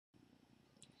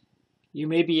You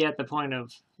may be at the point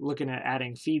of looking at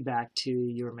adding feedback to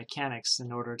your mechanics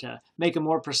in order to make them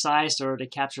more precise or to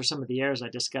capture some of the errors I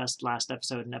discussed last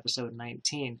episode in episode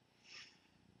 19.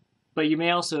 But you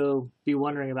may also be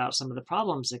wondering about some of the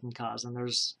problems it can cause. And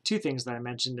there's two things that I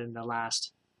mentioned in the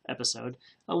last episode.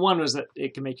 One was that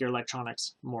it can make your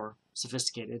electronics more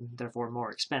sophisticated, therefore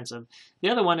more expensive. The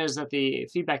other one is that the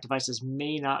feedback devices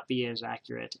may not be as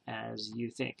accurate as you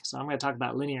think. So I'm going to talk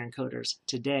about linear encoders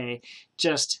today,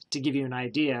 just to give you an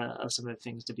idea of some of the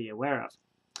things to be aware of.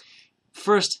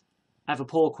 First, I have a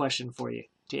poll question for you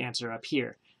to answer up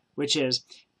here, which is,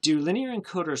 do linear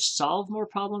encoders solve more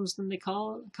problems than they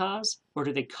cause, or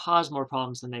do they cause more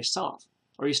problems than they solve?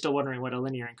 Or are you still wondering what a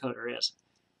linear encoder is?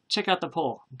 Check out the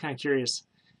poll. I'm kind of curious.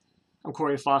 I'm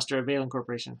Corey Foster at Valin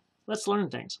Corporation. Let's learn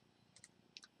things.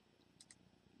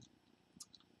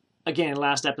 Again,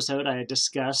 last episode I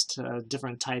discussed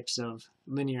different types of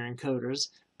linear encoders.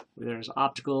 There's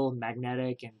optical,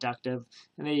 magnetic, inductive,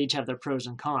 and they each have their pros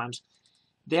and cons.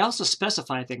 They also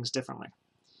specify things differently.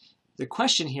 The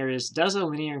question here is, does a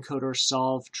linear encoder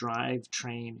solve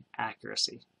drivetrain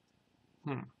accuracy?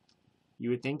 You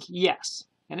would think yes,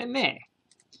 and it may.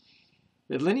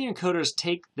 The linear encoders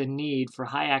take the need for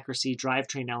high accuracy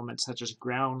drivetrain elements such as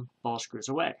ground ball screws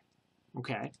away.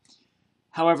 Okay.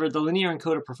 However, the linear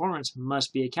encoder performance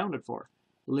must be accounted for.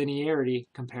 Linearity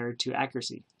compared to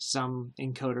accuracy. Some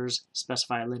encoders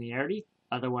specify linearity,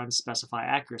 other ones specify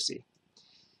accuracy.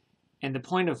 And the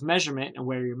point of measurement and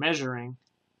where you're measuring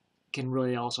can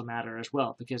really also matter as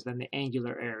well, because then the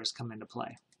angular errors come into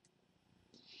play.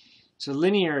 So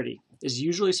linearity is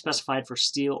usually specified for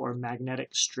steel or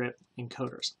magnetic strip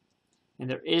encoders. And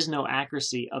there is no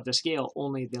accuracy of the scale,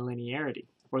 only the linearity,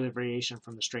 or the variation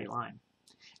from the straight line.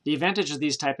 The advantage of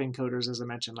these type encoders, as I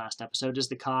mentioned last episode, is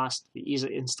the cost, the ease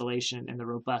of installation, and the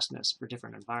robustness for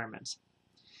different environments.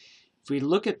 If we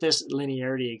look at this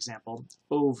linearity example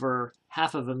over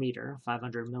half of a meter,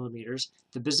 500 millimeters,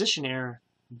 the position error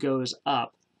goes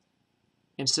up.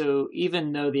 And so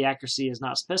even though the accuracy is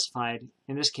not specified,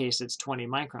 in this case it's 20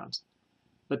 microns.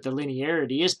 But the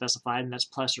linearity is specified, and that's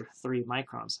plus or 3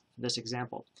 microns for this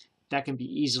example. That can be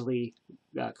easily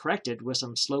corrected with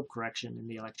some slope correction in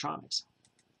the electronics.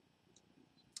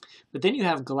 But then you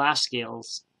have glass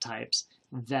scales types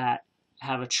that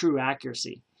have a true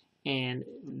accuracy, and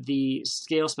the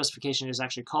scale specification is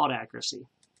actually called accuracy.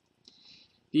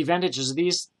 The advantages of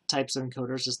these types of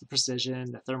encoders is the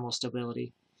precision, the thermal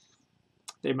stability.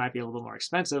 They might be a little more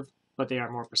expensive, but they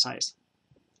are more precise.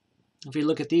 If we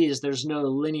look at these, there's no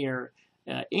linear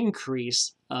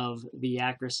increase of the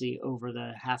accuracy over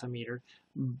the half a meter,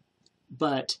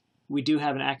 but we do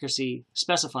have an accuracy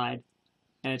specified,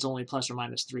 and it's only plus or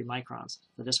minus 3 microns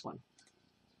for this one.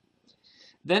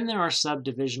 Then there are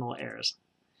subdivisional errors.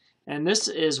 And this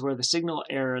is where the signal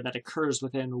error that occurs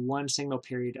within one signal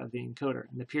period of the encoder.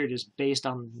 And the period is based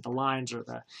on the lines or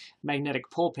the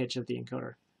magnetic pole pitch of the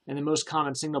encoder. And the most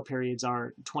common signal periods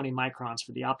are 20 microns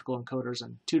for the optical encoders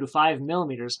and 2 to 5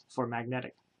 millimeters for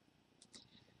magnetic.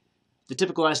 The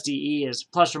typical SDE is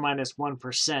plus or minus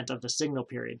 1% of the signal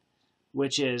period,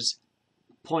 which is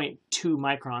 0.2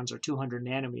 microns or 200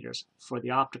 nanometers for the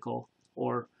optical,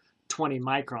 or 20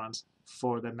 microns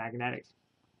for the magnetic.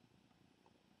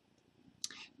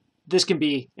 This can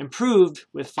be improved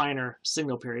with finer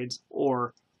signal periods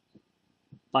or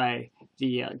by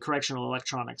the correctional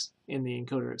electronics in the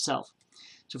encoder itself.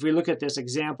 So if we look at this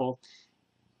example,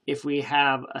 if we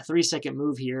have a 3-second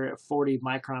move here at 40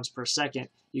 microns per second,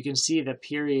 you can see the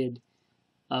period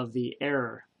of the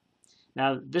error.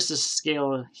 Now this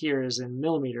scale here is in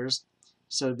millimeters,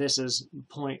 so this is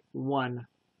 0.1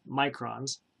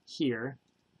 microns here.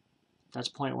 That's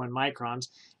 0.1 microns,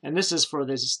 and this is for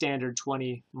the standard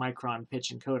 20 micron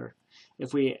pitch encoder.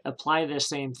 If we apply the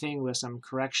same thing with some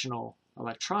correctional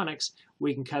electronics,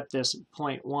 we can cut this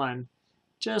 0.1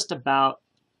 just about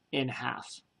in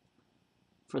half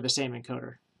for the same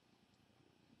encoder.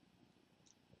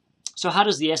 So how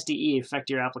does the SDE affect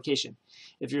your application?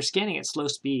 If you're scanning at slow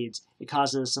speeds, it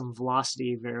causes some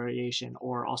velocity variation,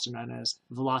 or also known as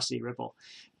velocity ripple.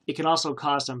 It can also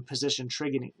cause some position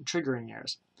triggering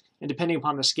errors. And depending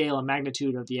upon the scale and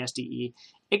magnitude of the SDE,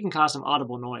 it can cause some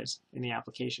audible noise in the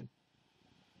application.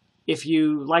 If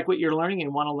you like what you're learning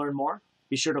and want to learn more,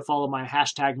 be sure to follow my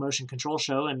hashtag Motion Control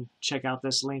Show and check out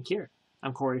this link here.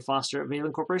 I'm Corey Foster at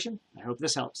Valin Corporation. I hope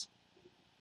this helps.